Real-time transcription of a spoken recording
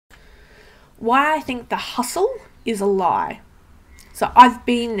why I think the hustle is a lie. So I've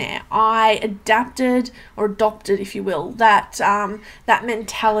been there. I adapted or adopted, if you will, that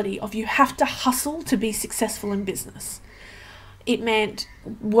mentality of you have to hustle to be successful in business. It meant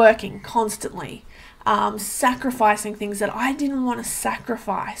working constantly, sacrificing things that I didn't want to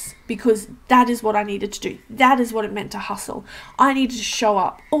sacrifice because that is what I needed to do. That is what it meant to hustle. I needed to show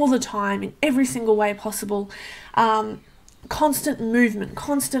up all the time in every single way possible. Constant movement,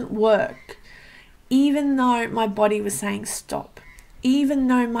 constant work, even though my body was saying stop. Even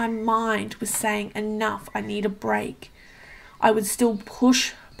though my mind was saying enough, I need a break, I would still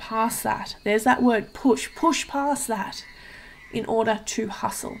push past that. There's that word, push past that in order to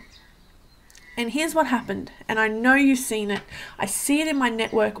hustle. And here's what happened, and I know you've seen it. I see it in my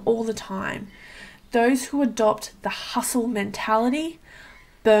network all the time. Those who adopt the hustle mentality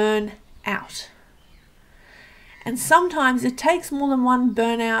burn out. And sometimes it takes more than one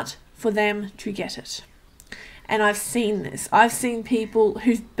burnout for them to get it. And I've seen this. I've seen people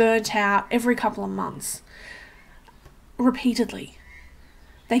who've burnt out every couple of months, repeatedly.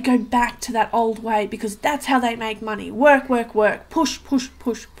 They go back to that old way because that's how they make money. Work, push.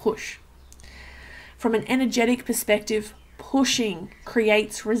 From an energetic perspective, pushing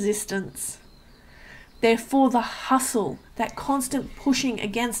creates resistance. Therefore, the hustle, that constant pushing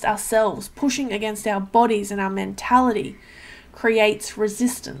against ourselves, pushing against our bodies and our mentality, creates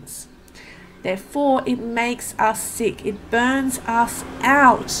resistance. Therefore, it makes us sick. It burns us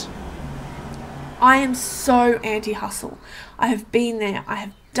out. I am so anti-hustle. I have been there. I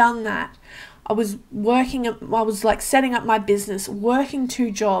have done that. I was setting up my business, working 2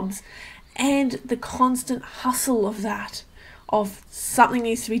 jobs, and the constant hustle of that, of something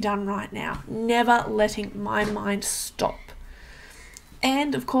needs to be done right now, never letting my mind stop.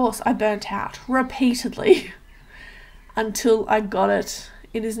 And of course, I burnt out repeatedly until I got it.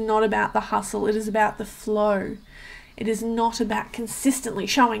 It is not about the hustle. It is about the flow. It is not about consistently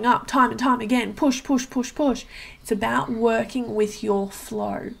showing up time and time again. Push. It's about working with your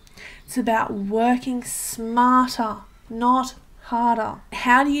flow. It's about working smarter, not harder.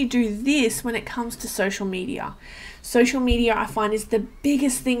 How do you do this when it comes to social media? Social media, I find, is the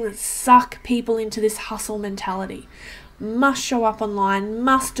biggest thing that suck people into this hustle mentality. Must show up online,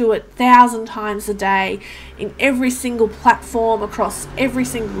 must do it 1,000 times a day in every single platform, across every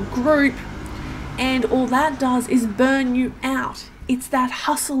single group, and all that does is burn you out. It's that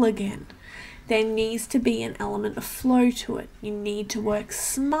hustle again. There needs to be an element of flow to it. You need to work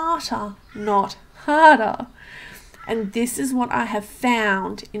smarter, not harder. And this is what I have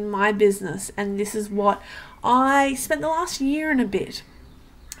found in my business, and this is what I spent the last year and a bit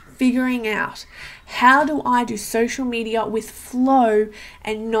figuring out. How do I do social media with flow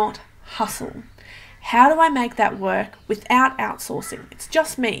and not hustle? How do I make that work without outsourcing? It's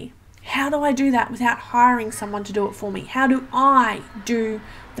just me. How do I do that without hiring someone to do it for me? How do I do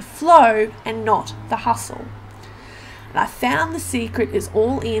the flow and not the hustle? And I found the secret is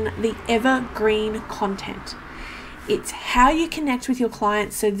all in the evergreen content. It's how you connect with your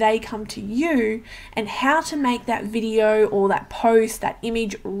clients so they come to you, and how to make that video or that post, that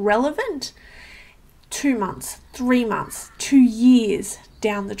image relevant 2 months, 3 months, 2 years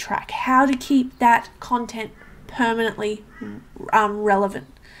down the track. How to keep that content permanently relevant.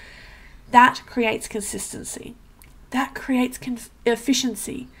 That creates consistency. That creates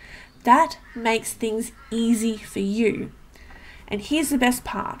efficiency. That makes things easy for you. And here's the best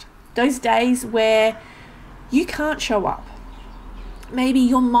part. Those days where you can't show up. Maybe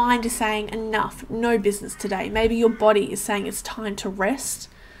your mind is saying enough, no business today. Maybe your body is saying it's time to rest.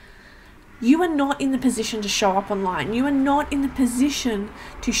 You are not in the position to show up online. You are not in the position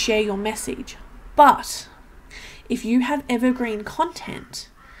to share your message. But if you have evergreen content,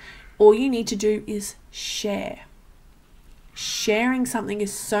 all you need to do is share. Sharing something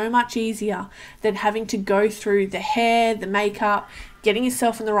is so much easier than having to go through the hair, the makeup, getting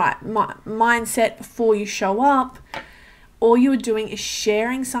yourself in the right mindset before you show up. All you are doing is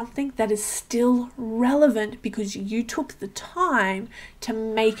sharing something that is still relevant because you took the time to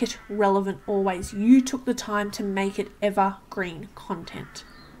make it relevant always. You took the time to make it evergreen content.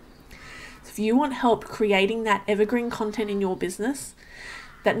 So if you want help creating that evergreen content in your business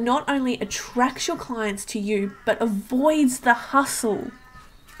that not only attracts your clients to you, but avoids the hustle,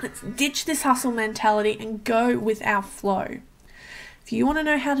 let's ditch this hustle mentality and go with our flow. If you want to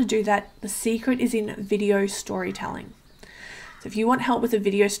know how to do that, the secret is in video storytelling. So if you want help with a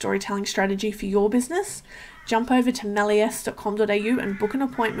video storytelling strategy for your business, jump over to MellyS.com.au and book an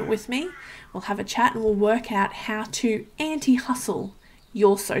appointment with me. We'll have a chat and we'll work out how to anti-hustle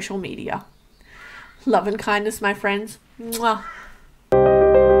your social media. Love and kindness, my friends. Mwah.